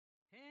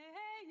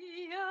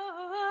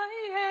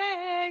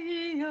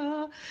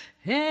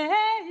Hey,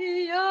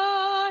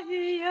 yo, yo,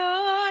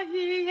 yeah,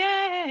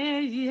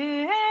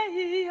 yeah,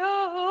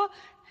 yo,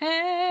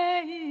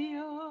 hey,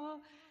 yo.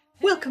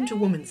 Welcome to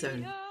Woman's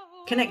Zone,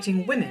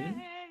 connecting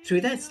women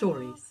through their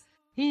stories.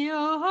 Yo,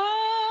 yo,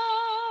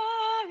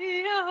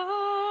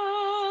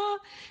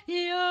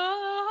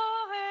 yo,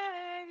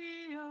 hey,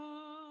 yo.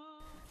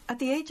 At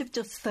the age of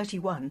just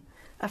 31,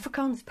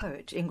 Afrikaans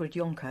poet Ingrid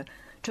Jonker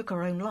took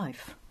her own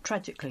life,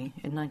 tragically,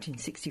 in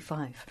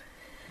 1965.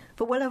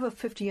 But well over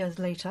 50 years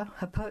later,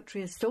 her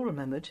poetry is still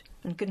remembered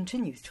and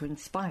continues to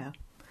inspire.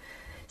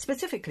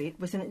 Specifically, it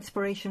was an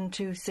inspiration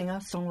to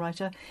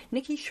singer-songwriter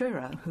Nicky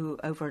Schrire, who,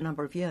 over a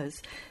number of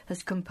years,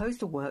 has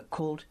composed a work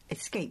called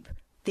Escape,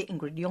 the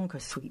Ingrid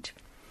Jonker Suite.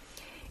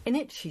 In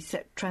it, she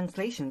set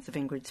translations of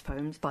Ingrid's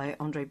poems by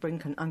Andre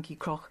Brink and Ankie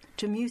Kroch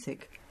to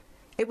music.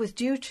 It was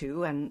due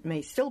to, and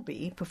may still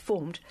be,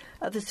 performed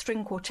at the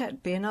String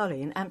Quartet Biennale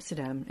in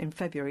Amsterdam in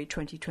February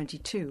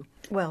 2022.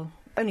 Well,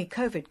 only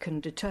COVID can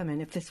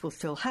determine if this will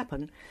still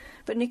happen,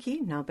 but Nicky,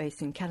 now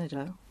based in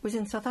Canada, was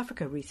in South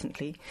Africa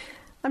recently.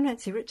 I'm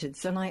Nancy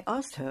Richards, and I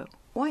asked her,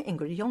 why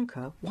Ingrid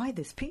Jonker? Why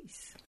this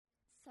piece?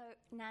 So,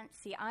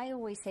 Nancy, I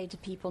always say to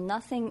people,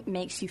 nothing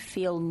makes you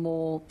feel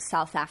more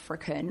South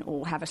African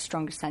or have a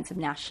stronger sense of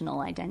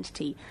national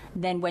identity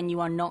than when you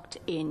are not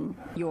in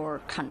your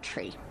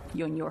country.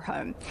 You're in your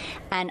home.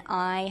 And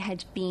I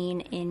had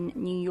been in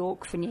New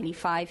York for nearly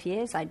 5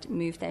 years. I'd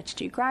moved there to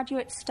do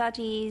graduate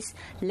studies,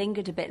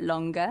 lingered a bit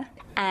longer,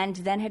 and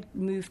then had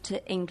moved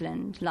to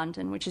England,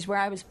 London, which is where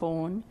I was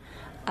born.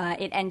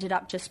 It ended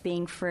up just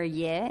being for a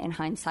year. In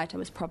hindsight, I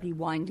was probably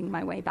winding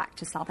my way back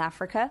to South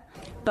Africa.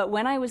 But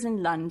when I was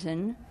in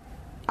London,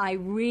 I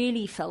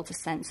really felt a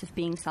sense of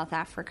being South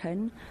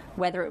African,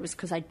 whether it was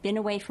because I'd been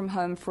away from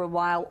home for a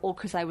while or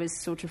because I was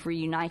sort of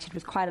reunited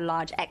with quite a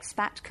large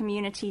expat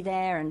community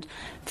there and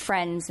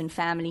friends and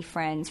family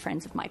friends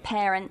of my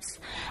parents.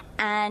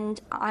 And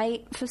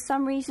I, for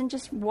some reason,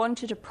 just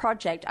wanted a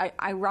project.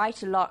 I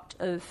write a lot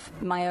of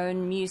my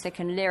own music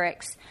and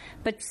lyrics,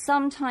 but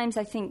sometimes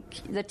I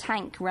think the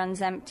tank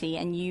runs empty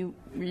and you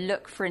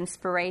look for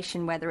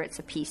inspiration, whether it's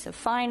a piece of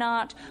fine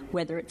art,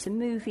 whether it's a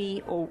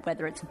movie, or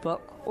whether it's a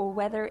book, or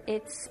whether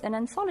it's an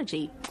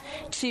anthology,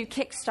 to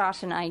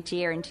kickstart an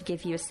idea and to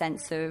give you a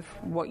sense of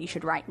what you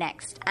should write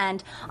next.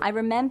 And I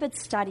remembered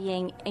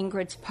studying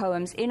Ingrid's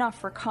poems in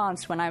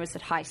Afrikaans when I was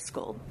at high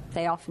school.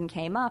 They often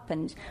came up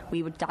and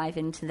we would dive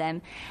into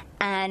them.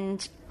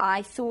 And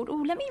I thought,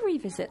 let me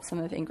revisit some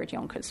of Ingrid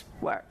Jonker's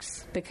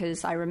works,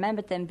 because I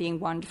remembered them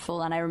being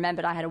wonderful, and I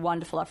remembered I had a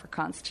wonderful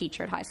Afrikaans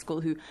teacher at high school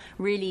who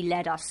really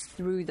led us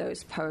through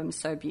those poems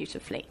so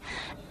beautifully.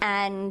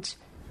 And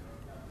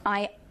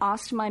I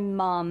asked my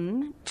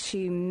mum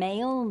to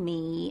mail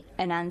me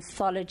an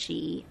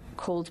anthology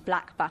called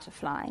Black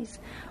Butterflies,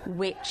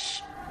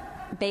 which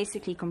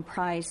basically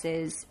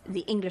comprises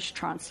the English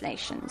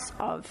translations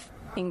of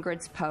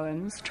Ingrid's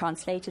poems,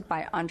 translated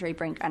by Andre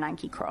Brink and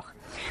Ankie Kroch.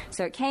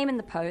 So it came in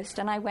the post,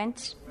 and I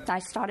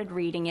started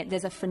reading it.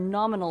 There's a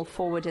phenomenal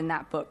foreword in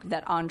that book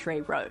that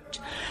Andre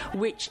wrote,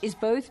 which is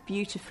both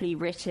beautifully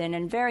written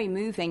and very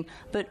moving,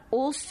 but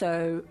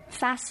also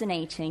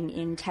fascinating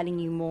in telling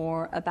you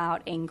more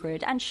about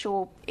Ingrid. And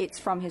sure, it's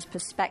from his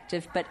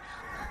perspective, but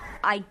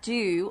I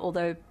do,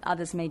 although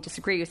others may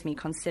disagree with me,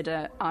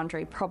 consider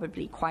Andre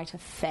probably quite a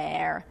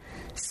fair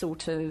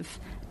sort of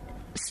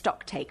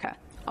stock taker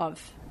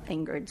of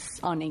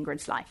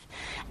Ingrid's life.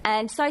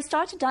 And so I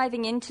started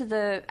diving into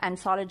the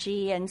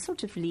anthology and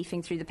sort of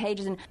leafing through the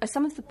pages, and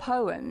some of the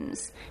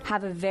poems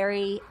have a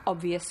very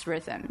obvious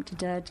rhythm,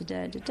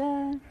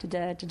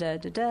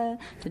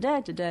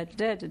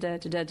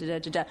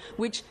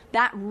 which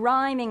that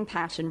rhyming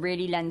pattern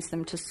really lends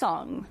them to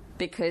song,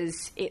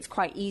 because it's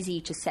quite easy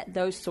to set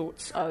those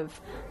sorts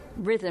of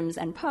rhythms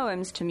and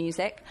poems to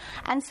music.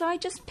 And so I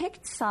just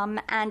picked some,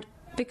 and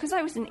because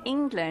I was in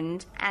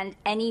England, and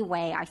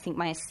anyway, I think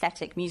my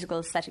musical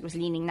aesthetic was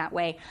leaning that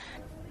way,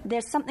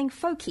 there's something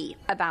folky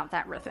about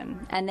that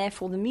rhythm, and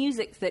therefore the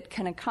music that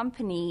can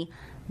accompany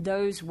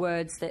those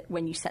words, that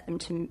when you set them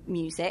to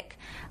music,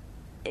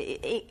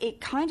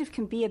 it kind of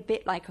can be a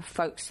bit like a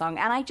folk song.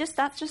 And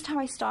that's just how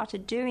I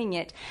started doing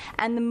it.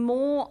 And the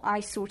more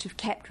I sort of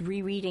kept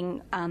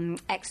rereading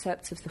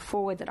excerpts of the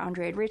foreword that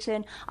Andre had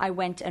written, I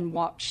went and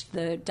watched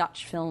the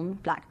Dutch film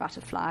Black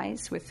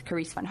Butterflies with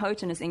Carice van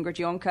Houten as Ingrid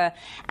Jonker,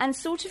 and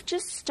sort of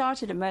just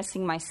started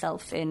immersing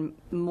myself in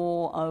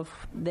more of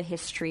the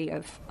history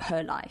of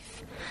her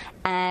life.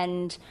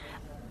 And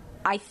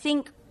I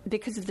think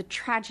because of the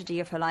tragedy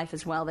of her life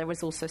as well, there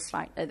was also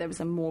there was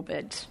a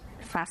morbid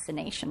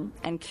fascination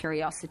and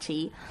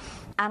curiosity,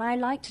 and I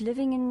liked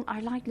living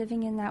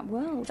in that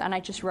world. And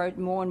I just wrote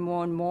more and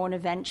more and more, and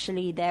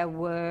eventually there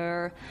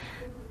were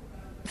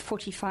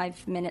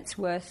 45 minutes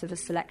worth of a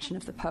selection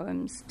of the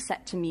poems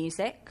set to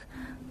music,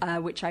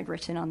 which I'd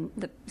written on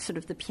the sort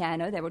of the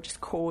piano. There were just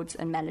chords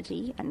and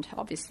melody, and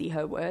obviously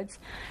her words.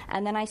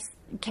 And then I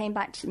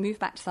moved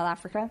back to South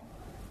Africa,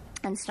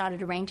 and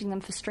started arranging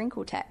them for string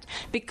quartet,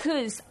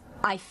 because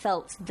I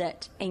felt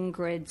that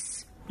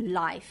Ingrid's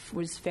life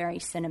was very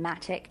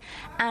cinematic,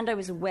 and I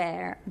was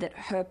aware that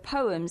her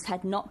poems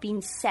had not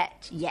been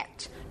set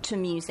yet to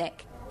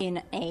music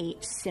in a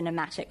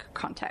cinematic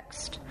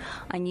context.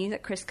 I knew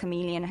that Chris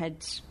Chameleon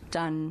had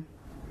done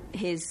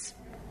his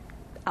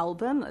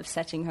album of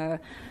setting her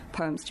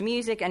poems to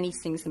music, and he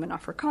sings them in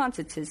Afrikaans.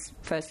 It's his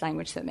first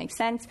language, so it makes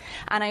sense.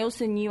 And I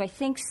also knew, I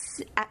think,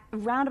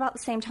 around about the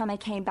same time I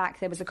came back,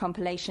 there was a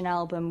compilation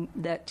album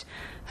that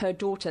her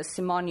daughter,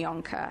 Simone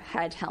Jonker,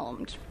 had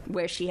helmed,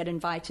 where she had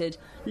invited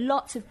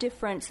lots of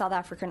different South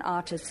African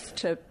artists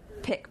to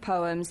pick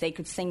poems. They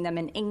could sing them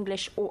in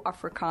English or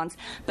Afrikaans,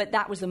 but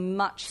that was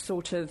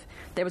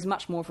there was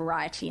much more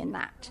variety in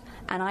that.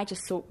 And I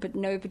just thought, but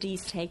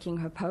nobody's taking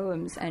her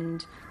poems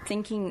and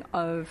thinking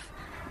of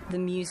the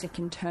music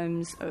in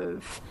terms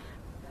of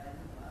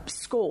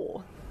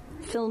score,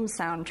 film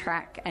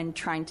soundtrack, and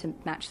trying to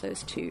match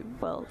those two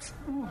worlds.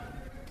 Oh.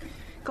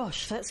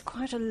 Gosh, that's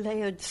quite a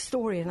layered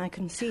story, and I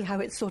can see how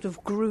it sort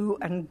of grew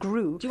and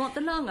grew. Do you want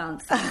the long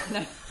answer?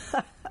 No.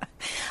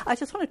 I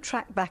just want to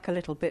track back a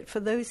little bit. For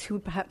those who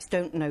perhaps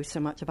don't know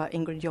so much about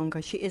Ingrid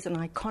Jonker, she is an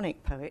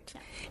iconic poet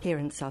here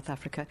in South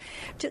Africa.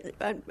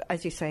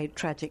 As you say,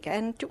 tragic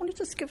end. Do you want to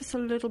just give us a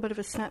little bit of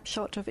a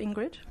snapshot of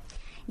Ingrid?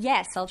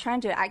 Yes, I'll try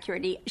and do it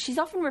accurately. She's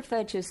often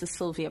referred to as the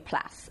Sylvia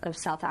Plath of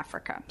South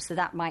Africa, so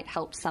that might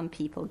help some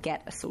people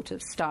get a sort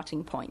of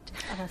starting point.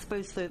 And I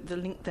suppose the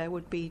link there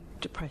would be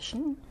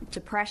depression?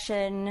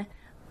 Depression,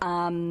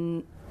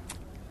 a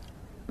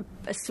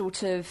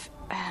sort of...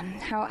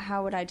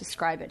 how would I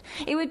describe it?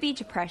 It would be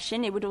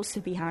depression. It would also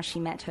be how she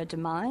met her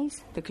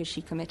demise, because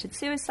she committed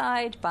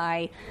suicide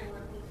by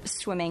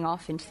swimming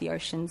off into the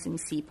oceans in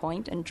Sea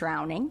Point and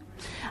drowning.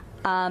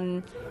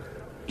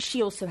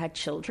 She also had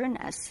children,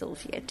 as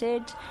Sylvia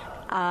did.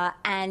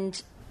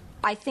 And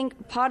I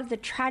think part of the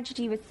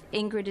tragedy with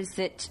Ingrid is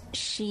that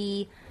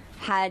she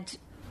had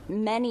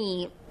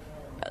many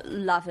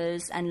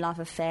lovers and love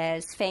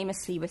affairs,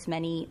 famously with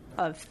many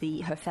of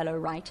her fellow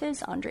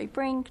writers, Andre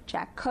Brink,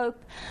 Jack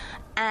Cope,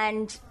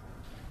 and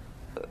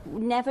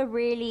never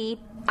really,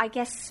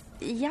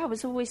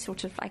 was always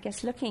sort of,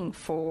 looking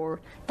for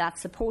that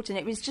support. And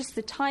it was just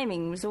the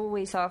timing was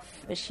always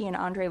off. As she and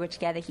Andre were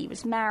together, he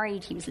was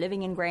married, he was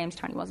living in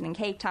Grahamstown, he wasn't in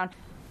Cape Town.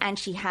 And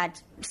she had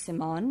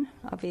Simone,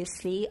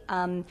 obviously.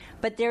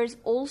 But there's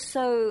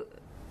also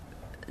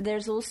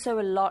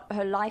a lot,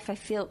 her life, I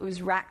feel,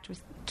 was racked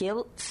with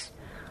guilt.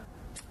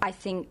 I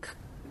think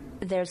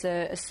there's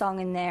a song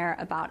in there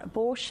about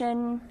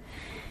abortion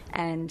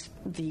and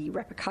the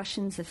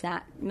repercussions of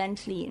that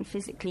mentally and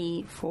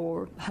physically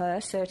for her,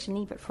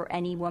 certainly, but for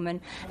any woman.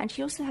 And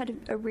she also had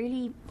a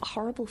really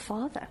horrible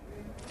father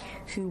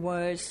who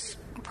was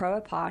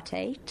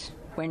pro-apartheid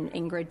when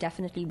Ingrid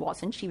definitely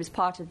wasn't. She was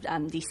part of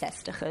the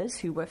Sestigers,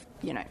 who were,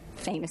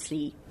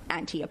 famously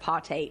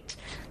anti-apartheid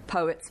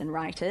poets and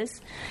writers,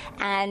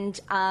 and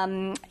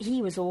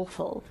he was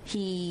awful.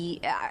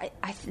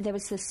 There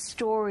was this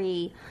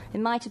story, it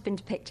might have been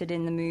depicted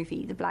in the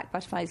movie, the Black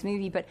Butterflies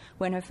movie, but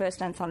when her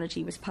first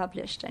anthology was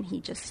published, and he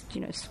just,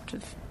 sort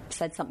of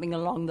said something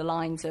along the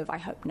lines of, I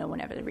hope no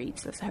one ever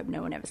reads this, I hope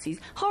no one ever sees.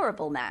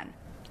 Horrible man.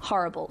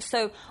 Horrible.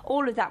 So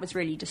all of that was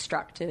really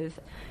destructive.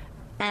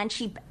 And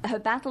her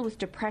battle with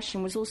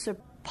depression was also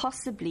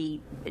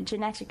possibly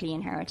genetically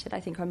inherited. I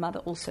think her mother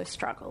also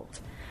struggled.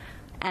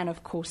 And,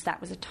 of course,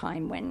 that was a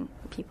time when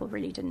people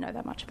really didn't know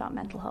that much about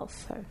mental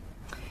health.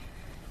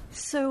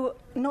 So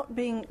not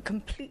being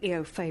completely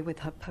au fait with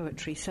her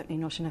poetry,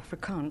 certainly not in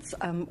Afrikaans,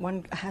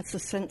 one has the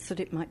sense that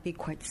it might be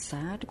quite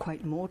sad,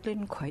 quite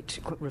maudlin, quite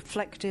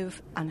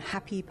reflective,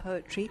 unhappy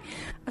poetry.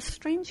 A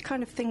strange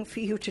kind of thing for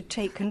you to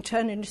take and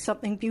turn into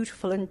something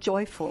beautiful and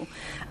joyful.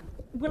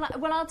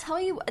 Well, I'll tell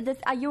you,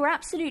 you're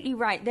absolutely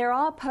right. There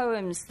are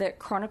poems that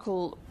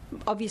chronicle,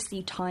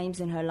 obviously,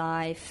 times in her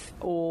life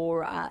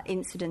or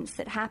incidents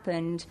that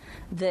happened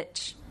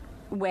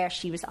where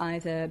she was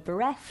either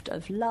bereft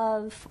of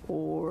love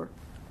or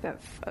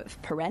of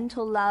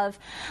parental love.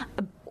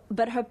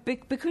 But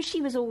because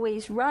she was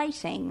always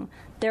writing,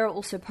 there are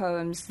also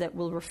poems that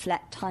will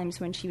reflect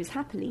times when she was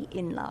happily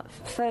in love,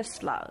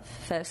 first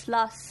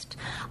lust,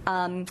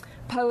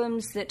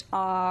 poems that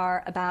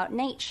are about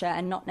nature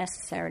and not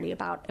necessarily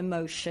about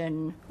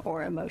emotion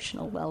or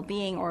emotional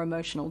well-being or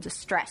emotional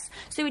distress.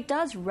 So it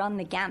does run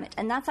the gamut,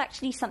 and that's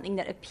actually something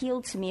that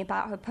appealed to me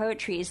about her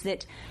poetry, is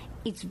that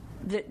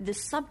the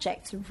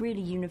subjects are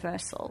really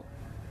universal.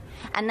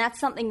 And that's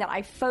something that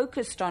I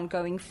focused on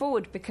going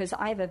forward, because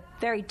I have a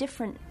very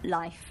different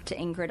life to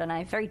Ingrid, and I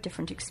have very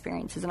different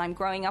experiences, and I'm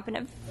growing up in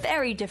a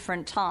very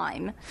different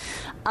time.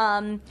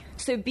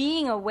 So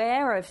being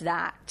aware of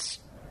that,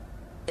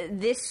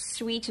 this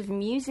suite of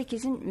music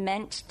isn't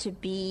meant to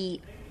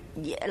be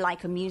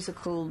like a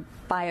musical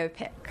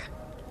biopic.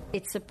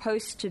 It's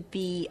supposed to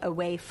be a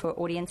way for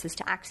audiences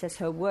to access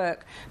her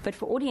work, but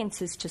for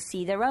audiences to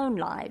see their own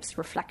lives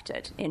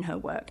reflected in her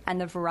work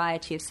and the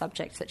variety of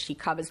subjects that she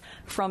covers,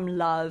 from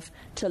love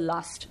to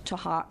lust to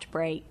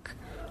heartbreak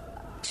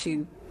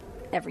to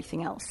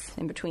everything else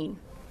in between.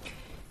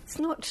 it's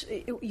not.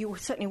 You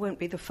certainly won't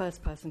be the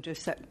first person to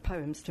set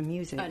poems to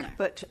music. Oh, no.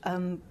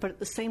 But at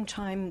the same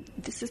time,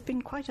 this has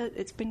been quite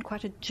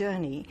a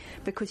journey,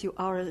 because you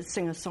are a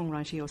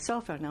singer-songwriter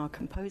yourself, and now a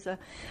composer.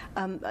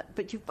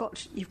 But you've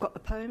got the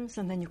poems,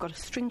 and then you've got a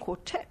string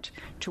quartet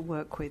to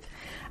work with.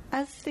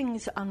 As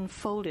things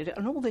unfolded,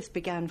 and all this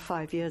began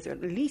 5 years,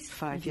 at least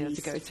 5 years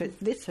ago. So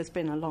this has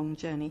been a long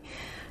journey.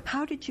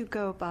 How did you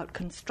go about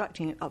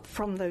constructing it up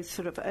from those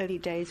sort of early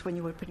days when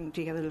you were putting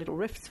together little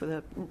riffs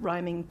with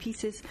rhyming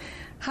pieces?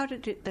 How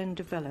did it then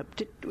develop?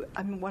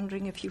 I'm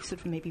wondering if you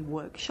sort of maybe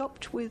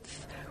workshopped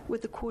with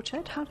the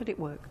quartet. How did it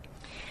work?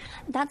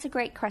 That's a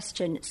great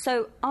question.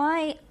 So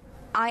I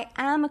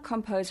am a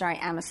composer, I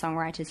am a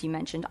songwriter, as you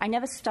mentioned. I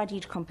never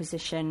studied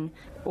composition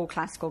or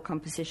classical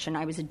composition.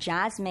 I was a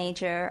jazz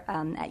major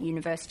at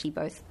university,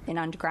 both in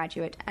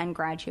undergraduate and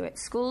graduate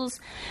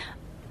schools.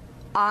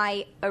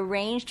 I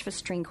arranged for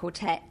string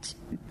quartet,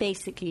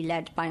 basically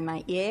led by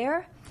my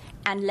ear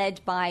and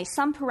led by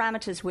some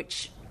parameters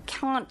which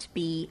can't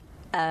be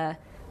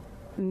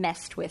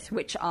messed with,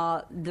 which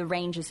are the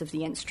ranges of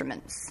the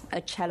instruments. A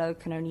cello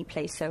can only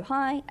play so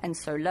high and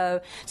so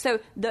low. So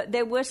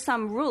there were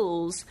some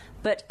rules,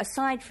 but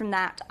aside from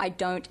that, I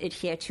don't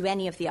adhere to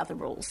any of the other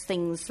rules.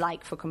 Things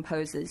like, for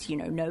composers,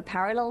 no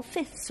parallel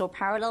fifths or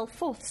parallel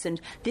fourths,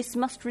 and this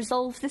must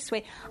resolve this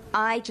way.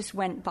 I just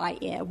went by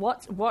ear.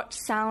 What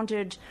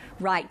sounded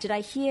right? Did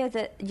I hear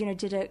that,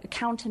 did a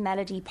counter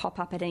melody pop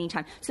up at any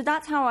time? So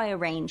that's how I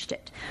arranged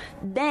it.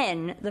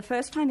 Then, the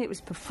first time it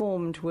was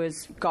performed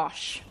was,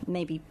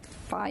 maybe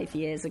 5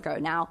 years ago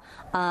now,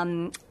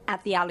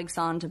 at the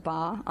Alexander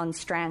Bar on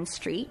Strand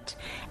Street.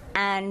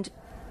 And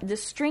the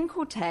string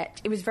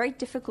quartet, it was very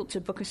difficult to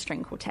book a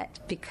string quartet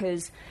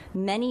because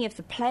many of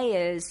the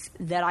players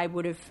that I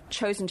would have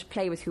chosen to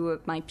play with, who were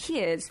my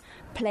peers,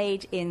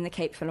 played in the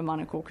Cape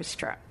Philharmonic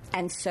Orchestra.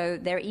 And so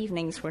their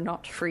evenings were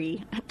not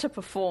free to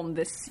perform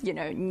this,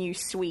 new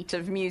suite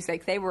of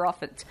music. They were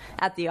off at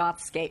the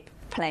Artscape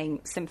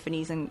playing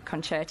symphonies and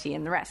concerti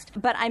and the rest.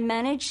 But I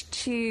managed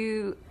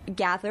to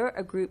gather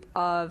a group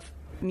of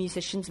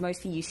musicians,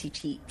 mostly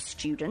UCT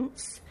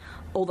students,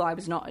 although I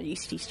was not a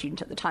UCT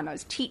student at the time. I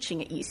was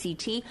teaching at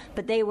UCT,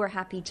 but they were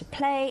happy to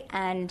play,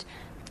 and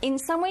in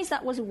some ways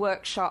that was a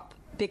workshop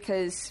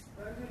because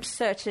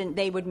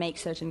they would make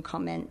certain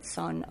comments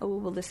on,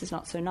 this is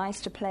not so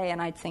nice to play,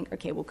 and I'd think,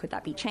 okay, well, could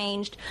that be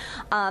changed?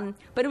 But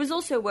it was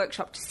also a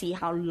workshop to see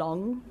how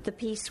long the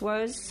piece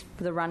was,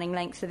 the running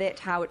length of it,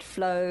 how it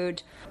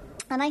flowed.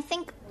 And I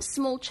think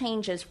small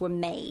changes were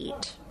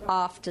made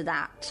after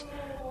that.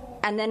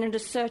 And then at a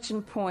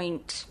certain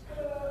point,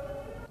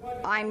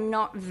 I'm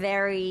not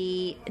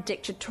very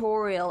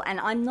dictatorial, and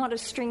I'm not a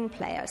string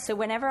player. So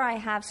whenever I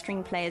have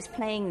string players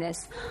playing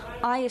this,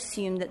 I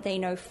assume that they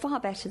know far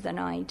better than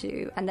I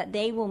do, and that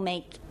they will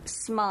make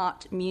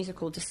smart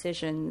musical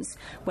decisions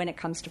when it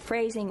comes to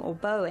phrasing or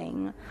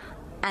bowing.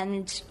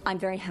 And I'm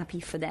very happy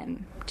for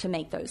them to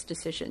make those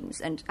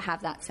decisions and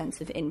have that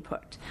sense of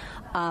input.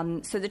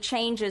 So the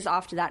changes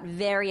after that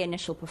very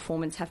initial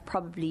performance have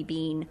probably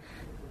been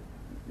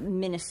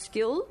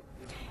minuscule.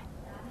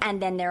 And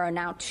then there are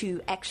now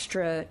two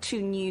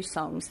new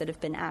songs that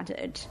have been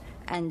added.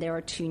 And there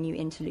are 2 new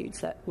interludes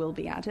that will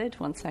be added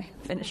once I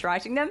finish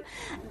writing them.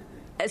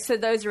 So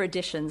those are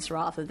additions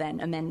rather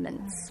than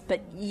amendments. But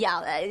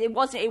yeah, it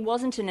wasn't a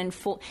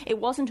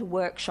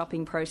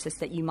workshopping process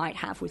that you might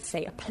have with,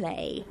 say, a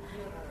play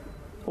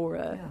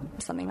or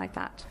something like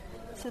that.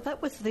 So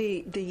that was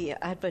the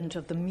advent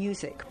of the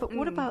music. But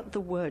what about the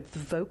words, the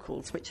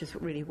vocals, which is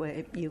really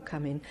where you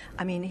come in?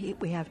 I mean,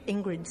 we have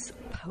Ingrid's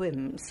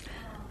poems.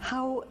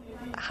 How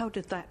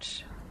did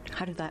that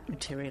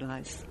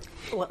materialize?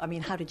 Well, I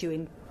mean, how did you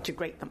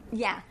integrate them?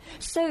 Yeah.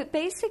 So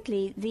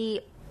basically,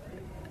 the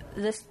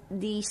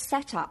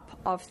setup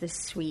of this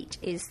suite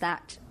is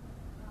that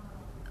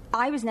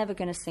I was never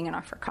going to sing in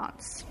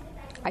Afrikaans.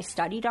 I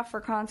studied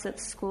Afrikaans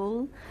at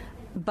school,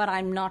 but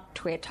I'm not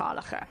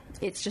tweetalige.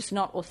 It's just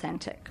not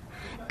authentic.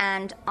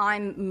 And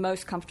I'm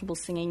most comfortable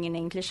singing in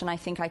English, and I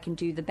think I can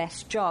do the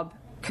best job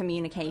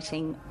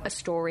communicating a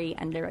story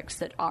and lyrics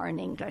that are in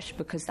English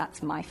because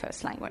that's my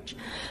first language.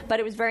 But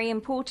it was very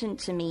important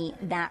to me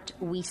that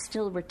we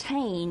still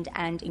retained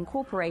and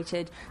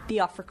incorporated the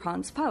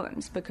Afrikaans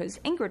poems because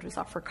Ingrid was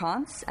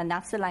Afrikaans and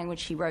that's the language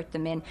she wrote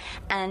them in.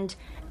 And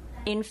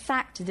in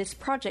fact, this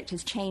project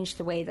has changed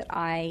the way that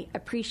I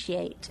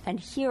appreciate and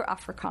hear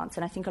Afrikaans.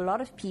 And I think a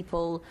lot of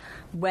people,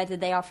 whether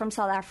they are from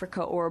South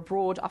Africa or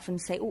abroad, often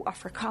say,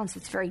 Afrikaans,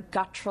 it's very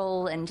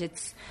guttural and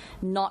it's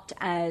not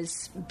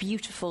as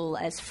beautiful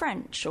as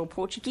French or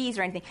Portuguese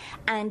or anything.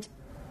 And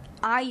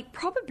I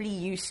probably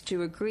used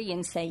to agree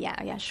and say,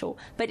 yeah, sure.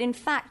 But in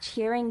fact,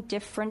 hearing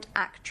different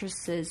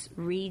actresses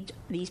read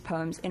these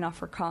poems in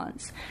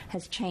Afrikaans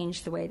has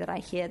changed the way that I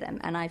hear them,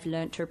 and I've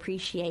learned to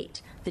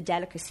appreciate the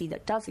delicacy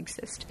that does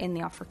exist in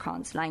the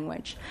Afrikaans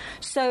language.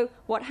 So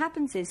what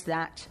happens is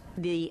that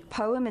the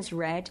poem is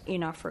read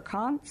in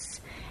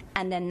Afrikaans,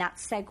 and then that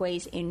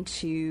segues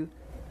into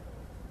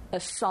a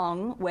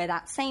song where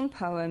that same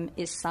poem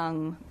is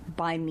sung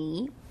by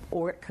me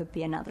or it could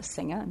be another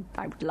singer, and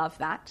I would love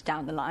that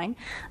down the line,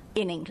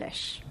 in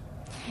English.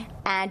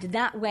 And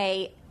that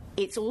way,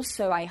 it's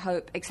also, I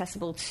hope,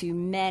 accessible to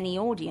many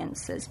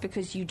audiences,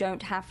 because you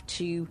don't have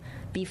to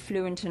be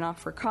fluent in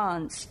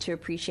Afrikaans to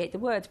appreciate the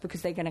words,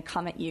 because they're going to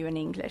come at you in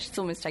English. It's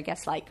almost, I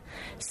guess, like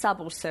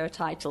sub or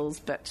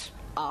surtitles, but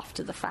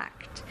after the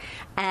fact.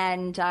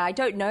 And I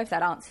don't know if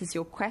that answers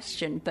your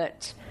question,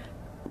 but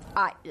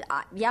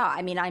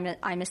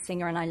I'm a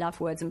singer and I love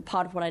words, and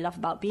part of what I love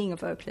about being a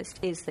vocalist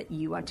is that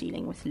you are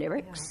dealing with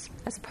lyrics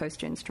as opposed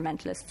to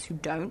instrumentalists who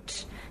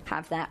don't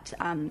have that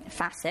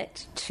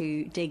facet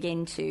to dig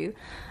into.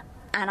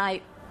 And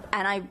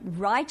I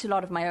write a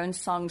lot of my own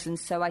songs, and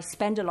so I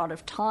spend a lot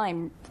of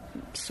time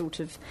sort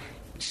of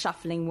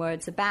shuffling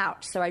words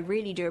about. So I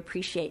really do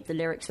appreciate the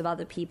lyrics of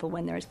other people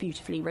when they're as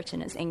beautifully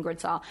written as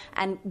Ingrid's are,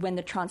 and when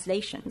the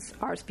translations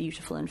are as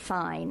beautiful and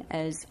fine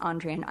as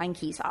Andre and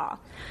Anki's are.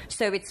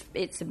 So it's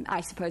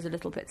I suppose a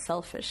little bit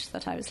selfish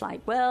that I was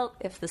like, well,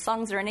 if the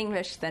songs are in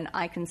English, then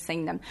I can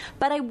sing them.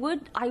 But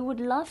I would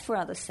love for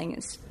other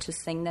singers to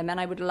sing them, and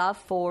I would love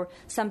for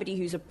somebody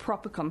who's a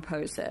proper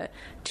composer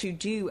to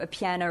do a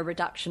piano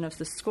reduction of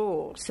the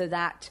score, so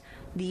that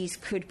these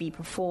could be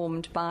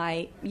performed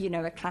by,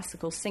 a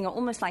classical singer,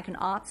 almost like an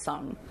art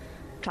song,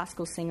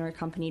 classical singer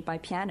accompanied by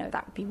piano.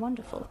 That would be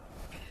wonderful.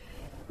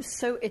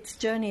 So its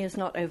journey is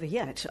not over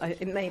yet.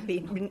 It may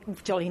be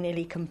jolly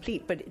nearly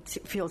complete, but it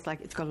feels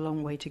like it's got a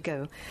long way to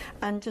go.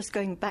 And just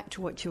going back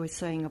to what you were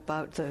saying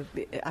about the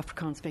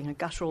Afrikaans being a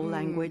guttural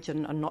language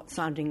and not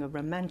sounding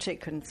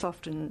romantic and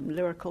soft and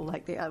lyrical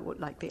like the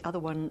other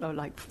one, or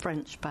like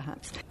French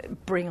perhaps.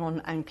 Bring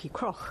on Ankie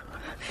Kroch.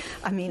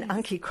 I mean,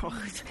 Ankie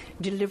Kroch's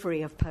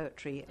delivery of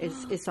poetry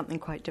is something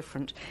quite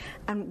different.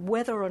 And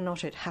whether or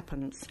not it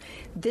happens,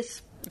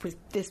 this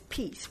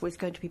piece was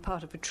going to be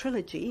part of a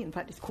trilogy. In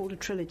fact, it's called a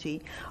trilogy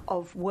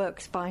of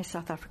works by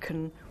South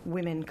African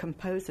women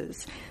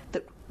composers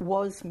that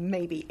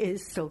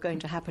is still going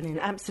to happen in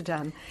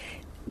Amsterdam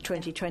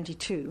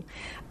 2022.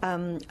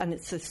 And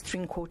it's a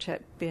String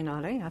Quartet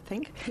Biennale, I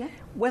think. Yeah.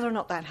 Whether or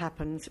not that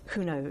happens,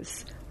 who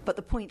knows? But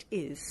the point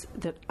is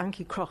that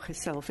Ankie Kroch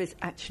herself is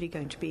actually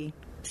going to be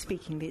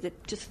speaking.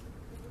 Just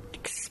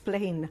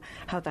explain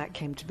how that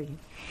came to be.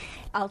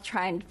 I'll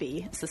try and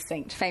be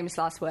succinct, famous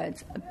last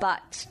words.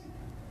 But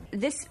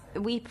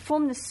we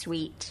performed the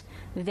suite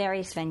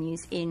various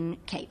venues in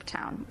Cape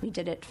Town. We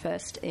did it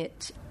first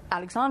at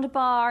Alexander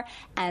Bar,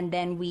 and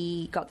then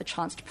we got the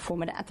chance to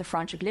perform it at the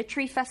Franschhoek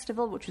Literary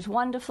Festival, which was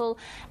wonderful,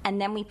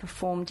 and then we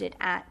performed it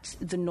at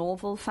the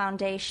Norval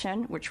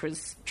Foundation, which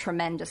was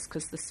tremendous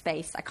because the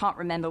space, I can't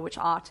remember which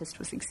artist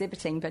was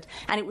exhibiting,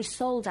 and it was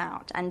sold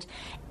out, and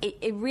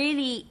it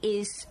really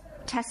is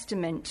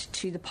testament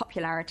to the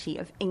popularity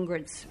of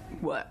Ingrid's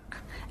work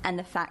and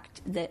the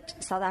fact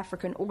that South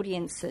African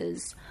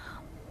audiences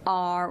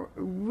are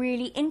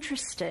really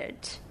interested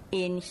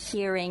in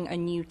hearing a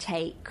new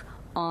take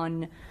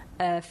on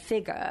a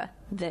figure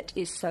that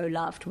is so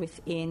loved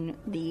within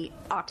the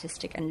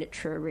artistic and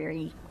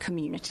literary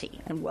community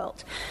and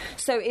world.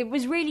 So it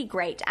was really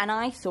great, and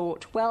I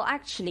thought, well,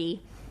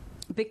 actually,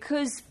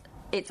 because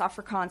it's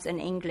Afrikaans and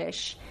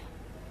English,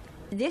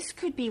 this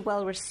could be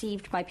well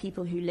received by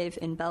people who live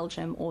in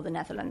Belgium or the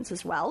Netherlands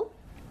as well.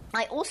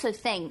 I also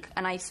think,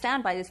 and I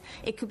stand by this,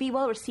 it could be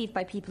well received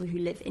by people who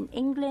live in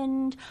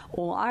England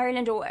or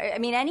Ireland or,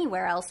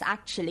 anywhere else,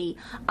 actually,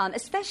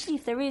 especially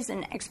if there is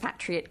an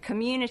expatriate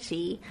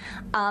community.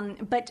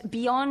 But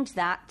beyond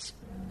that,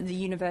 the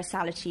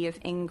universality of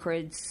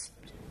Ingrid's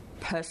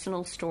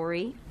personal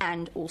story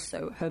and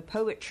also her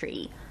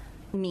poetry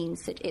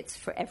means that it's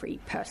for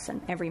every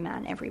person, every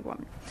man, every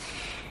woman.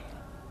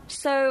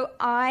 So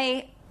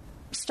I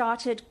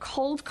started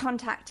cold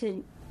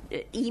contacting,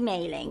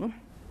 emailing.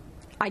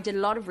 I did a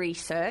lot of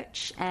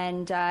research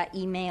and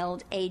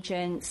emailed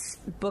agents,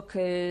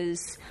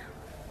 bookers,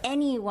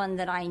 anyone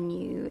that I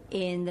knew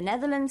in the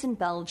Netherlands and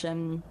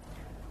Belgium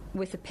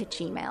with a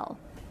pitch email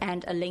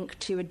and a link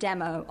to a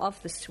demo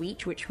of the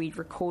suite, which we'd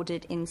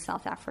recorded in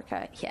South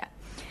Africa here.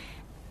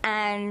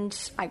 And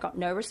I got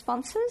no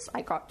responses.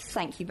 I got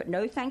thank you but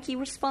no thank you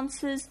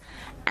responses.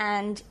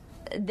 And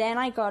then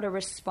I got a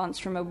response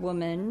from a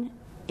woman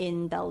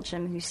in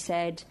Belgium who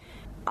said,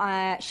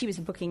 she was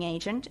a booking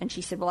agent, and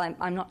she said, well,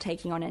 I'm not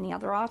taking on any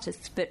other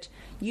artists, but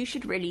you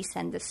should really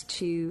send this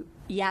to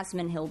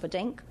Yasmin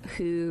Hilberdink,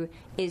 who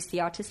is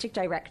the artistic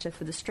director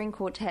for the String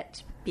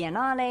Quartet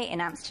Biennale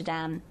in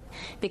Amsterdam,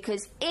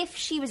 because if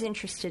she was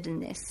interested in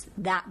this,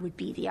 that would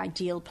be the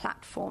ideal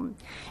platform.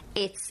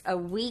 It's a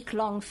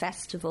week-long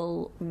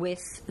festival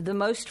with the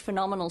most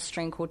phenomenal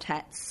string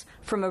quartets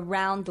from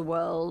around the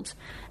world,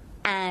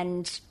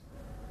 and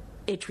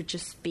it would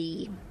just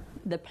be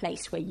the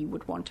place where you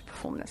would want to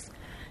perform this.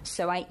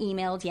 So I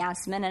emailed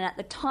Yasmin, and at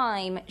the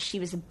time, she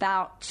was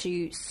about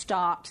to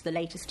start the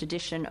latest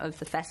edition of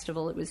the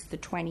festival. It was the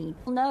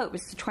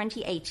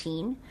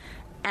 2018,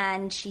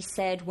 and she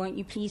said, won't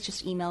you please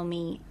just email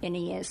me in a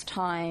year's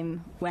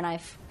time when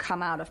I've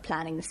come out of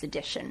planning this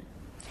edition?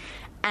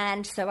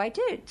 And so I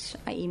did.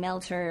 I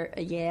emailed her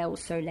a year or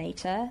so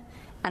later,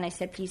 And I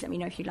said, please let me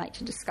know if you'd like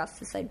to discuss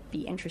this. I'd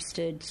be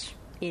interested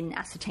in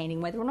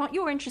ascertaining whether or not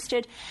you're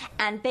interested.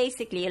 And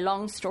basically, a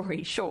long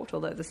story short,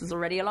 although this is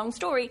already a long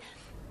story,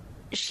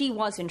 she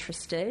was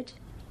interested,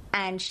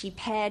 and she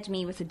paired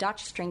me with a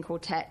Dutch string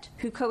quartet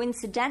who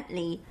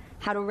coincidentally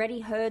had already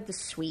heard the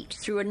suite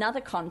through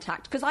another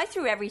contact, because I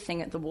threw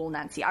everything at the wall,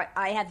 Nancy.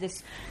 I have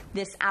this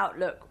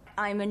outlook.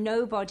 I'm a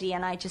nobody,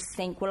 and I just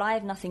think, well, I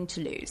have nothing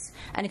to lose.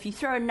 And if you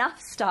throw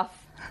enough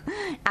stuff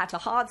at a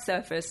hard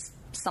surface,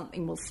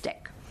 something will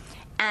stick.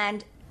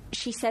 And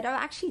she said, oh,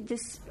 actually,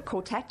 this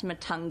quartet,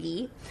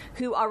 Matangi,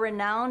 who are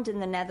renowned in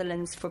the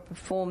Netherlands for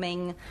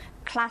performing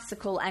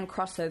classical and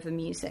crossover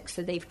music.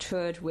 So they've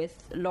toured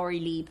with Laurie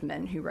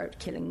Liebman, who wrote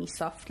Killing Me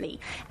Softly,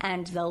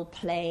 and they'll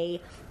play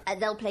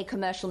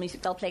commercial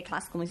music, they'll play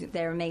classical music.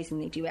 They're amazing.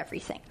 They do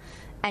everything.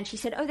 And she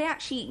said, oh, they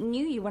actually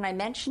knew you when I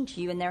mentioned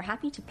you, and they're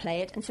happy to play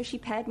it. And so she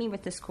paired me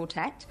with this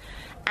quartet.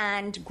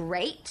 And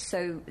great.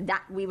 So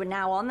that we were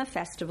now on the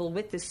festival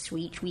with this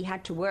suite. We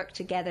had to work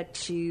together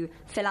to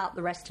fill out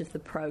the rest of the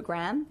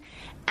program.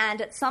 And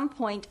at some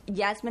point,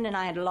 Yasmin and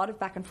I had a lot of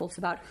back and forth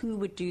about who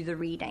would do the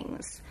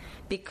readings,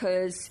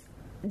 because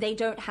they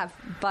don't have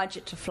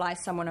budget to fly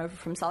someone over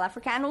from South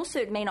Africa. And also,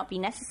 it may not be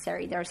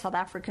necessary. There are South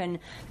African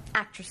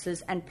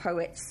actresses and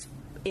poets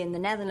in the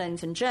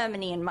Netherlands and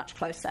Germany and much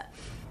closer.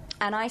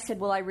 And I said,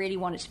 well, I really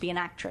want it to be an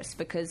actress,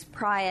 because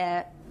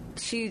prior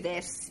to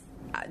this,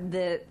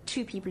 the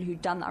two people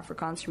who'd done the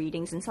Afrikaans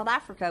readings in South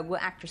Africa were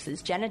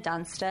actresses, Jenna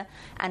Dunster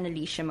and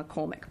Alicia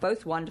McCormick.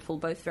 Both wonderful,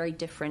 both very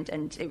different,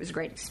 and it was a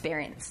great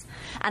experience.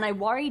 And I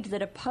worried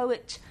that a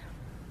poet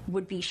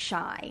would be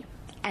shy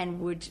and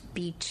would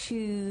be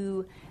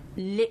too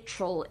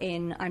literal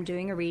in, I'm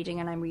doing a reading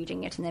and I'm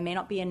reading it, and there may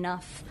not be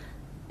enough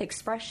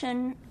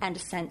expression and a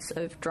sense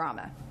of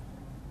drama.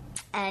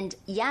 And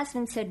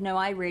Yasmin said, no,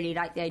 I really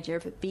like the idea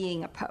of it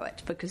being a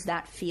poet, because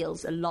that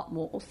feels a lot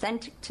more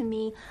authentic to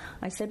me.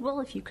 I said, well,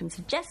 if you can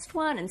suggest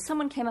one, and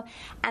someone came up.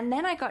 And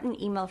then I got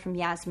an email from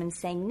Yasmin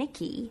saying,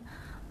 Nicky,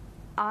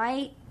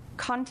 I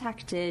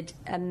contacted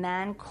a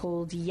man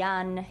called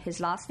Jan. His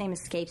last name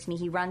escapes me.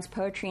 He runs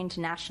Poetry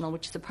International,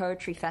 which is a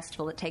poetry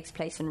festival that takes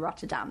place in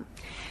Rotterdam.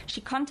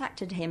 She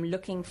contacted him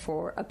looking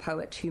for a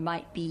poet who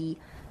might be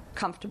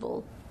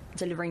comfortable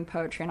delivering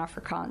poetry in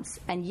Afrikaans.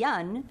 And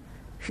Jan,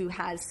 who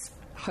has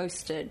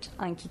hosted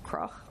Ankie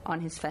Kroch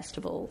on his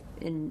festival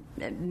in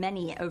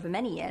over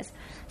many years,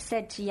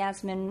 said to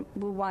Yasmin,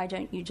 well, why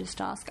don't you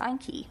just ask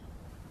Ankie?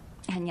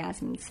 And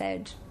Yasmin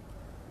said,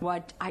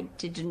 well, I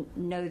didn't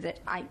know that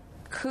I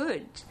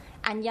could.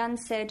 And Jan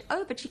said,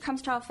 oh, but she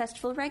comes to our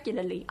festival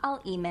regularly.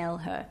 I'll email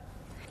her.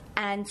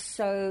 And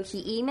so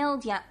he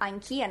emailed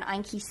Ankie, and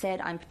Ankie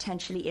said, I'm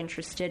potentially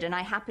interested. And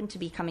I happen to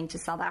be coming to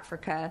South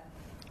Africa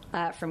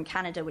from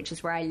Canada, which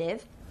is where I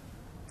live.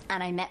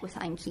 And I met with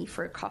Ankie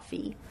for a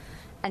coffee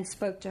and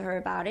spoke to her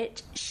about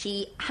it.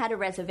 She had a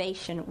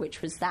reservation,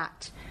 which was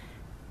that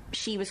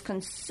she was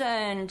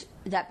concerned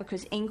that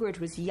because Ingrid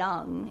was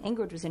young,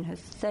 Ingrid was in her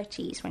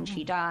 30s when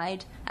she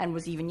died, and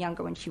was even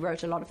younger when she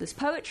wrote a lot of this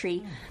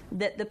poetry,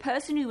 that the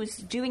person who was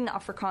doing the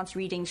Afrikaans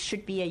readings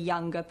should be a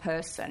younger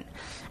person.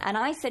 And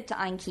I said to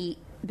Ankie,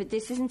 but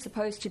this isn't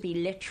supposed to be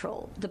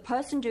literal. The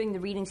person doing the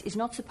readings is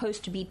not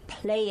supposed to be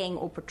playing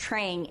or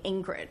portraying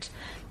Ingrid.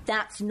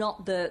 That's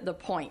not the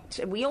point.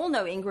 We all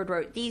know Ingrid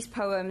wrote these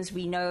poems.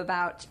 We know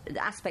about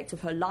the aspects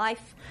of her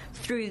life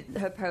through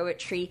her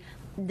poetry.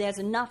 There's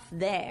enough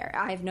there.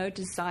 I have no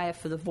desire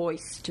for the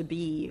voice to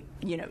be,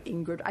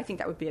 Ingrid. I think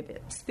that would be a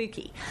bit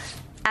spooky.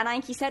 And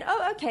Ankie said,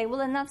 oh, okay, well,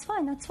 then that's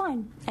fine.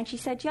 And she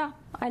said, yeah,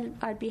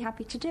 I'd be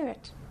happy to do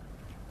it.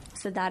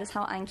 So that is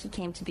how Ankie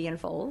came to be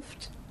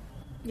involved.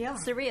 Yeah.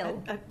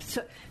 Surreal.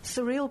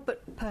 Surreal,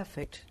 but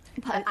perfect.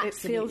 It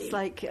feels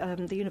like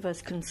the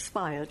universe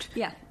conspired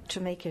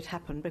to make it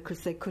happen,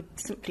 because there could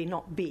simply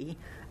not be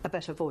a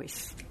better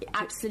voice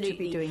to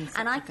be doing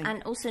something.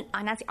 And also,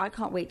 Nancy, I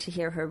can't wait to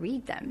hear her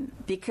read them,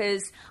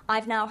 because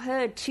I've now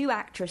heard two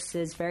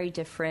actresses, very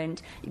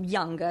different,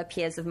 younger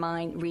peers of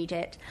mine, read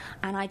it,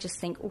 and I just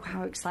think, oh,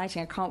 how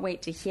exciting. I can't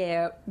wait to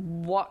hear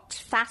what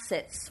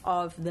facets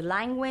of the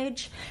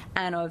language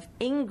and of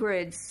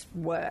Ingrid's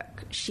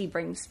work she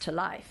brings to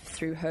life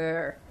through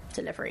her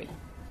delivery.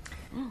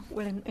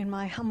 Well, in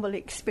my humble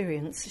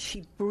experience,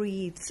 she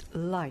breathes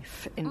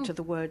life into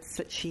the words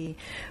that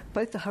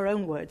both her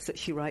own words that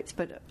she writes,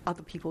 but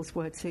other people's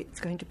words. So it's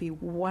going to be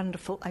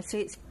wonderful. I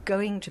say it's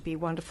going to be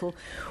wonderful.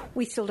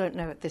 We still don't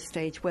know at this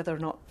stage whether or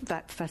not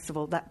that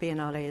festival, that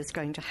Biennale, is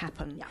going to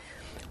happen. Yeah.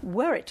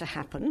 Were it to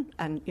happen,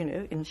 and,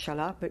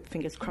 inshallah, but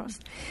fingers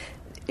crossed,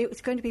 it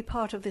was going to be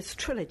part of this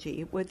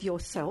trilogy with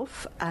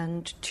yourself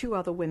and two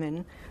other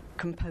women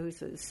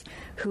composers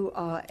who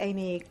are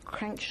Amy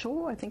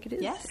Crankshaw, I think it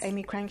is. Yes.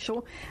 Amy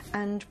Crankshaw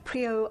and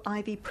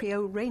Ivy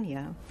Prio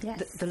Rainier,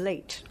 yes. the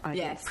late Ivy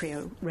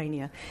Prio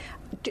Rainier.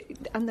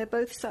 And they're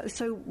both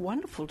so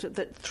wonderful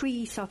that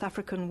three South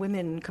African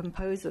women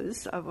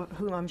composers, of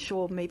whom I'm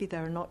sure maybe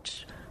there are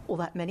not all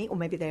that many, or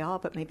maybe they are,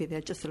 but maybe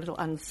they're just a little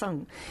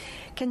unsung.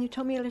 Can you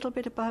tell me a little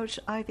bit about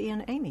Ivy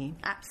and Amy?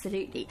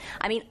 Absolutely.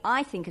 I mean,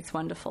 I think it's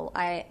wonderful.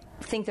 I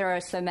think there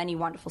are so many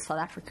wonderful South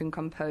African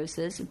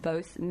composers,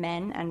 both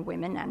men and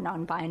women and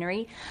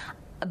non-binary,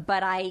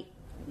 but I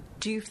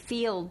do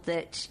feel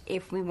that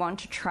if we want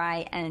to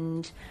try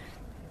and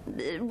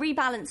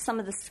rebalance some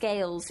of the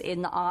scales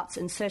in the arts,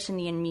 and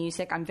certainly in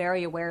music, I'm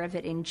very aware of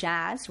it in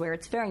jazz, where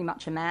it's very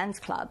much a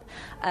man's club.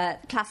 The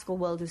classical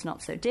world is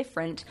not so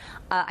different.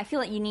 I feel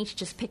like you need to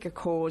just pick a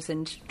cause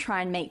and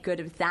try and make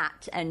good of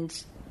that, and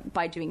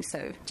by doing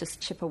so,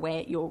 just chip away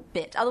at your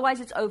bit.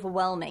 Otherwise, it's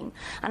overwhelming.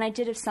 And I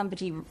did have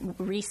somebody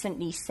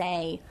recently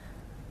say,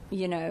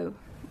 you know,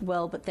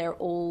 well, but they're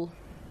all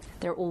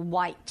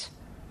white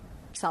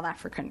South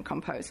African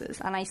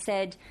composers. And I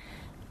said,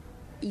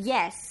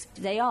 yes,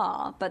 they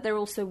are, but they're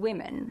also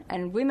women.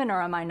 And women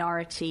are a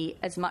minority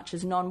as much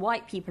as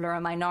non-white people are a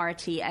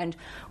minority. And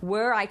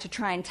were I to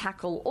try and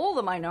tackle all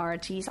the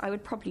minorities, I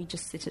would probably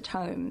just sit at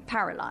home,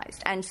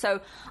 paralyzed. And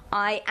so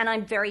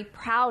I'm very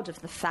proud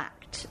of the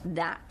fact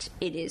that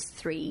it is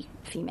 3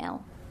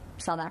 female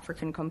South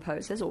African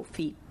composers, or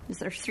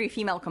there's 3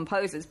 female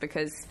composers,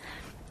 because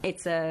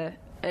it's a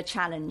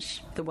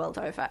challenge the world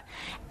over.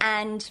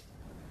 And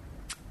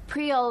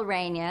Priol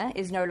Rainier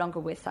is no longer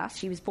with us.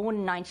 She was born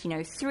in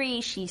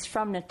 1903. She's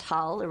from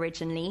Natal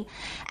originally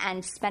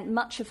and spent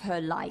much of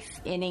her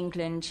life in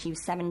England. She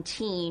was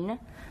 17.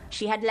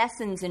 She had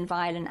lessons in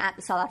violin at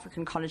the South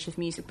African College of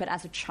Music, but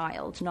as a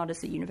child, not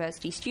as a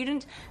university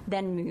student,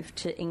 then moved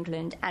to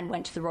England and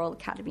went to the Royal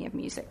Academy of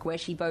Music, where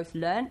she both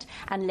learnt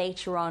and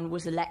later on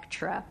was a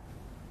lecturer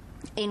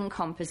in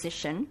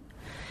composition.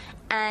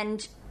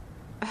 And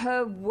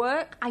her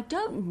work, I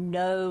don't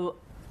know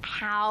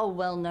how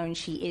well known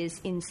she is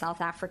in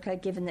South Africa,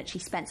 given that she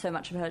spent so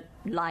much of her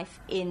life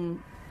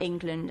in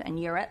England and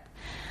Europe.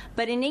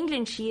 But in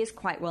England, she is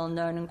quite well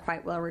known and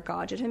quite well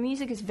regarded. Her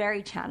music is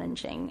very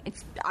challenging.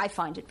 I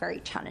find it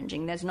very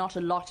challenging. There's not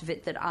a lot of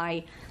it that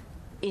I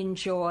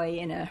enjoy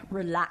in a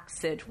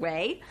relaxed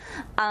way.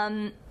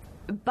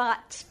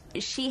 But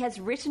she has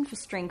written for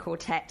String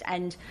Quartet,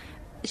 and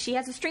she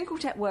has a string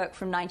quartet work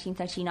from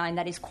 1939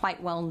 that is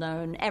quite well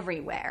known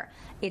everywhere.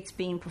 It's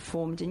been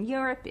performed in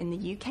Europe, in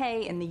the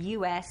UK, in the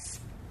US,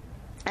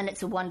 and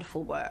it's a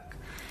wonderful work.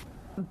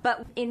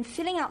 But in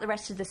filling out the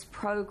rest of this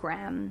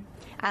program,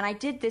 and I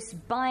did this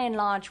by and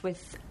large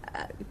with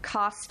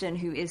Karsten,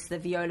 who is the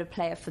viola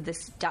player for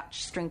this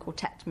Dutch string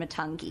quartet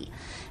Matangi,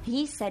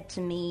 he said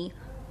to me,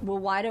 well,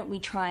 why don't we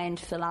try and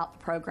fill out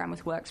the program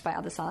with works by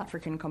other South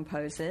African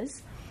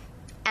composers?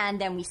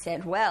 And then we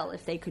said, well,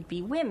 if they could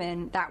be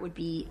women, that would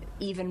be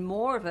even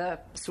more of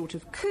a sort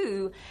of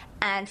coup,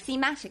 and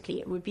thematically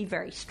it would be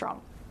very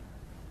strong.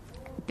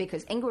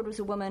 Because Ingrid was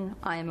a woman,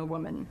 I am a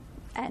woman,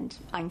 and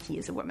Anki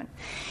is a woman.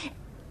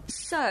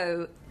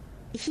 So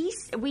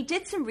we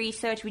did some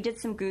research, we did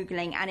some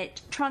Googling, and it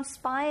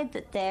transpired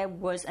that there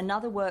was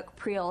another work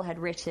Priol had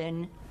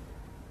written.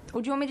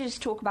 Or do you want me to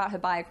just talk about her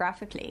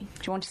biographically?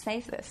 Do you want to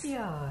save this?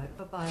 Yeah,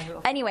 a bio.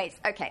 Anyways,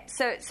 okay,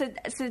 so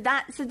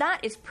that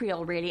is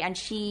Priol, really, and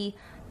she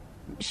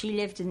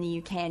lived in the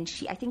UK, and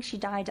I think she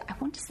died, I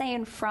want to say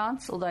in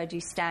France, although I do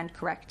stand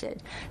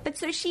corrected. But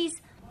so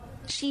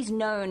she's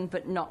known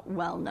but not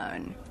well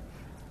known.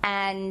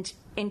 And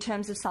in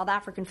terms of South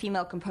African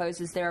female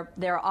composers,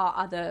 there are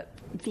other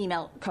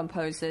female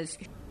composers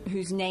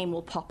whose name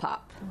will pop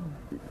up,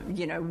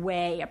 you know,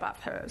 way above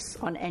hers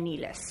on any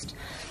list.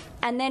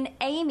 And then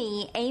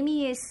Amy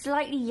is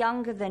slightly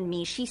younger than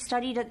me. She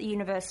studied at the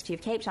University of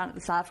Cape Town at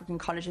the South African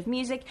College of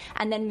Music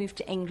and then moved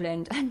to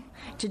England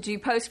to do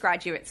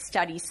postgraduate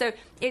studies. So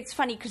it's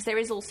funny because there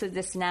is also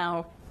this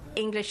now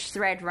English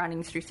thread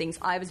running through things.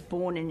 I was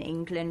born in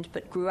England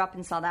but grew up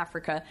in South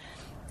Africa.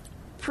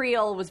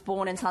 Priol was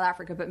born in South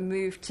Africa but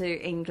moved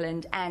to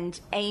England, and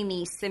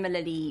Amy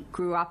similarly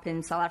grew up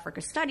in South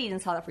Africa, studied in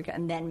South Africa,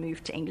 and then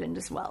moved to England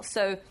as well.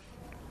 So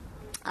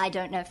I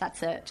don't know if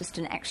that's just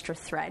an extra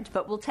thread,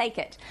 but we'll take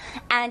it.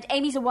 And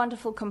Amy's a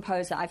wonderful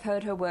composer. I've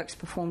heard her works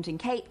performed in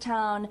Cape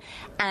Town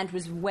and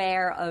was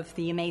aware of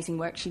the amazing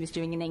work she was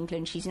doing in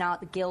England. She's now at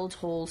the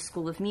Guildhall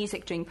School of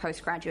Music doing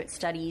postgraduate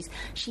studies.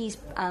 She's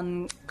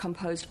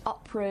composed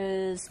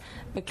operas,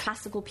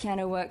 classical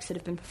piano works that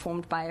have been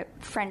performed by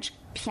French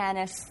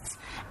pianists,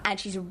 and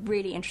she's a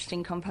really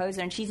interesting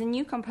composer, and she's a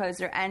new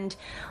composer. And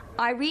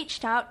I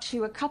reached out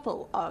to a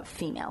couple of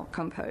female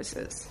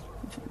composers,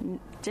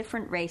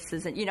 different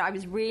races, and I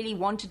was really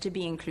wanted to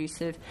be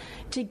inclusive,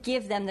 to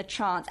give them the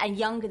chance, and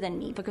younger than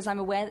me, because I'm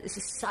aware that this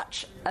is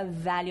such a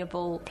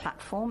valuable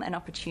platform and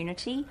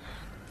opportunity.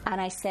 And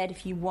I said,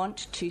 if you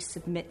want to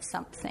submit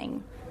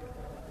something,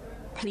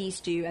 please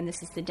do, and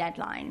this is the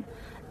deadline.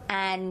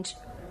 And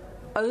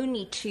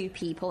only 2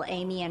 people,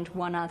 Amy and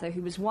one other,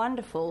 who was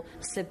wonderful,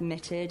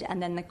 submitted,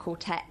 and then the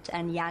quartet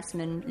and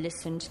Yasmin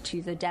listened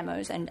to the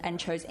demos and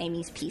chose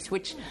Amy's piece,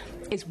 which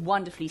is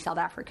wonderfully South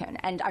African.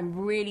 And I'm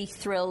really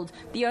thrilled.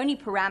 The only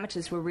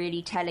parameters were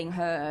really telling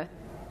her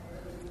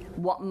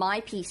what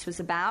my piece was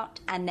about,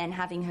 and then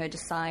having her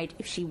decide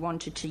if she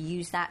wanted to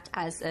use that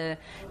as a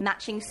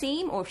matching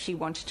theme or if she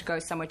wanted to go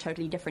somewhere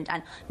totally different.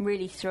 And I'm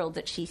really thrilled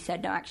that she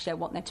said, no, actually, I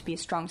want there to be a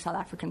strong South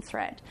African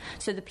thread.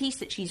 So the piece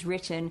that she's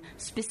written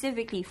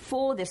specifically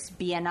for this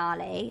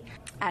Biennale,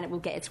 and it will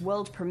get its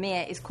world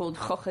premiere, is called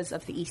Chochas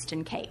of the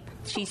Eastern Cape.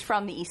 She's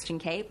from the Eastern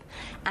Cape,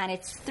 and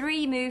it's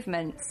 3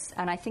 movements,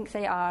 and I think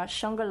they are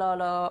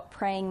Shongololo,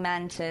 Praying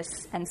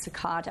Mantis, and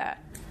Cicada.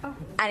 Oh.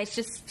 And it's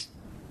just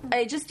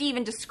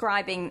even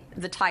describing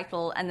the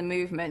title and the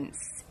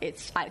movements,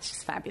 it's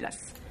just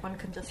fabulous. One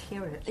can just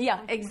hear it. Yeah,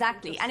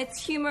 exactly. And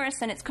it's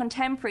humorous and it's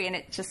contemporary, and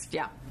it just,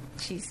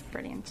 she's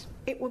brilliant.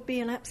 It would be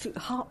an absolute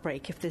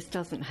heartbreak if this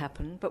doesn't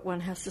happen, but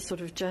one has to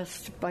sort of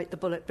just bite the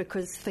bullet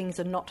because things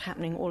are not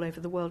happening all over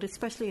the world,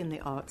 especially in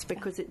the arts,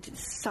 because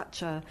it's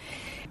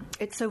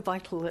so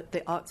vital that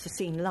the arts are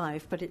seen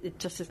live, but it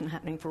just isn't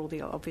happening for all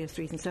the obvious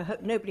reasons. So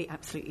nobody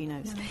absolutely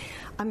knows. No.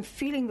 I'm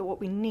feeling that what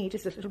we need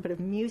is a little bit of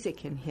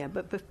music in here,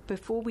 but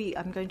before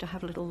I'm going to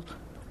have a little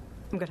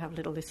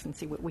listen and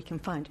see what we can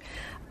find.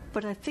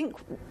 But I think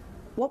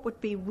what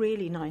would be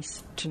really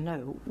nice to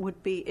know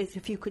is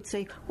if you could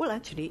say, well,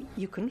 actually,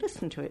 you can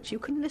listen to it. You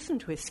can listen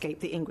to Escape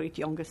the Ingrid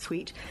Jonker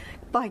Suite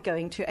by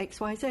going to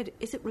XYZ.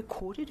 Is it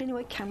recorded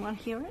anyway? Can one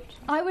hear it?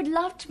 I would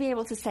love to be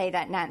able to say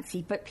that,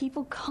 Nancy, but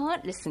people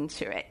can't listen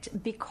to it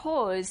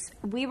because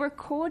we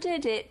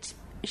recorded it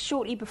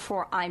shortly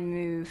before I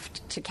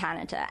moved to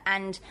Canada,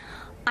 and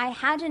I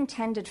had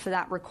intended for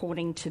that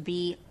recording to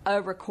be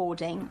a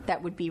recording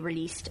that would be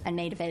released and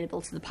made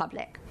available to the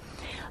public.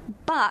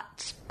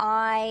 But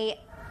I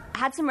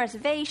had some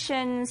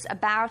reservations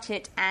about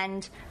it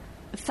and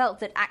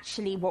felt that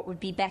actually what would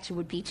be better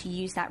would be to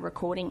use that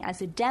recording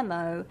as a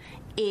demo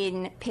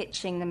in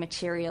pitching the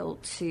material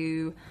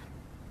to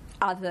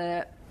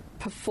other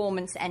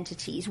performance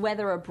entities,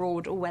 whether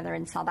abroad or whether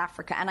in South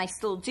Africa, and I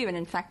still do. And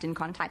in fact, in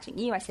contacting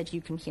you, I said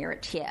you can hear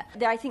it here.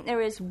 I think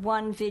there is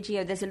one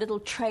video, there's a little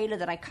trailer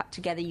that I cut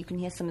together. You can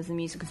hear some of the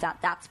music of that.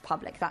 That's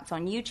public. That's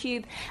on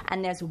YouTube.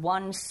 And there's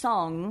one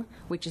song,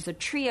 which is a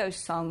trio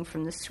song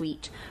from the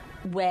suite,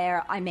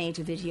 where I made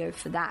a video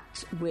for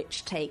that,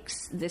 which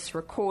takes this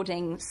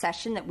recording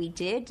session that we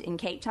did in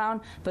Cape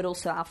Town, but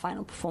also our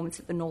final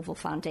performance at the Norval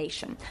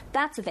Foundation.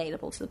 That's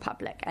available to the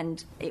public,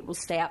 and it will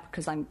stay up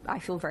because I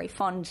feel very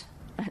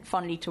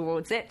fondly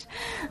towards it.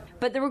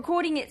 But the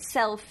recording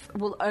itself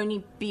will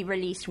only be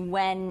released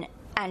when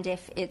and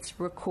if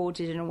it's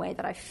recorded in a way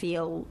that I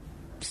feel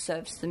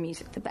serves the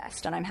music the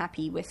best, and I'm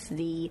happy with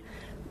the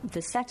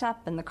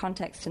setup and the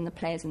context and the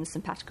players and the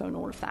simpatico and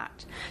all of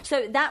that.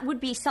 So that would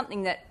be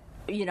something that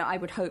I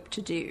would hope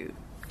to do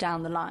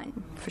down the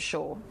line, for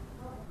sure.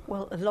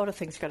 Well, a lot of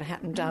things are going to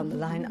happen down the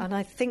line, and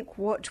I think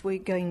what we're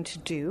going to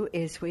do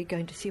is we're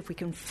going to see if we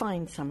can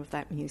find some of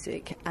that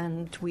music,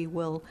 and we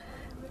will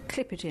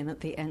clip it in at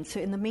the end. So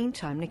in the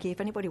meantime, Nicky,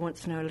 if anybody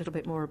wants to know a little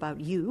bit more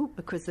about you,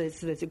 because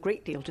there's a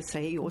great deal to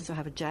say, you also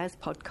have a jazz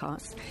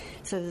podcast,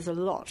 so there's a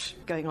lot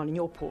going on in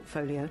your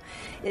portfolio.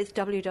 It's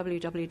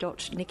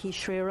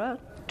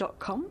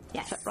www.nickyschrire.com.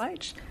 Yes. Is that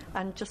right?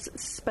 And just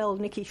spell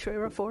Nicky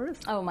Schrire for us.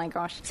 Oh my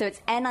gosh. So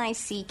it's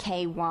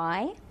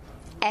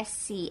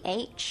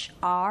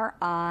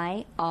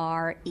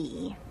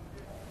NICKYSCHRIRE.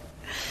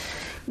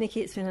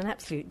 Nicky, it's been an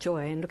absolute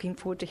joy, and looking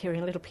forward to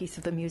hearing a little piece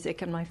of the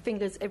music, and my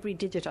fingers, every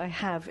digit I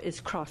have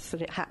is crossed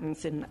that it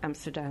happens in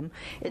Amsterdam.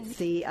 It's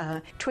the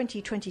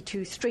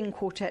 2022 String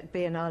Quartet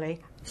Biennale,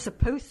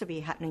 supposed to be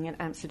happening in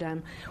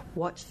Amsterdam.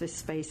 Watch this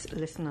space,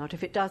 listen out.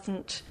 If it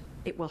doesn't,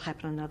 it will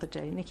happen another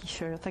day. Nicky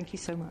Schrire, thank you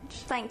so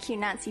much. Thank you,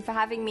 Nancy, for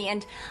having me,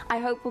 and I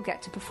hope we'll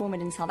get to perform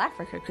it in South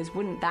Africa, because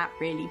wouldn't that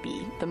really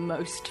be the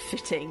most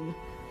fitting,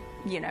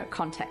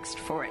 context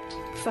for it?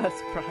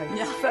 First prize.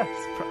 Yeah.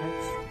 First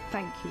prize.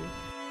 Thank you.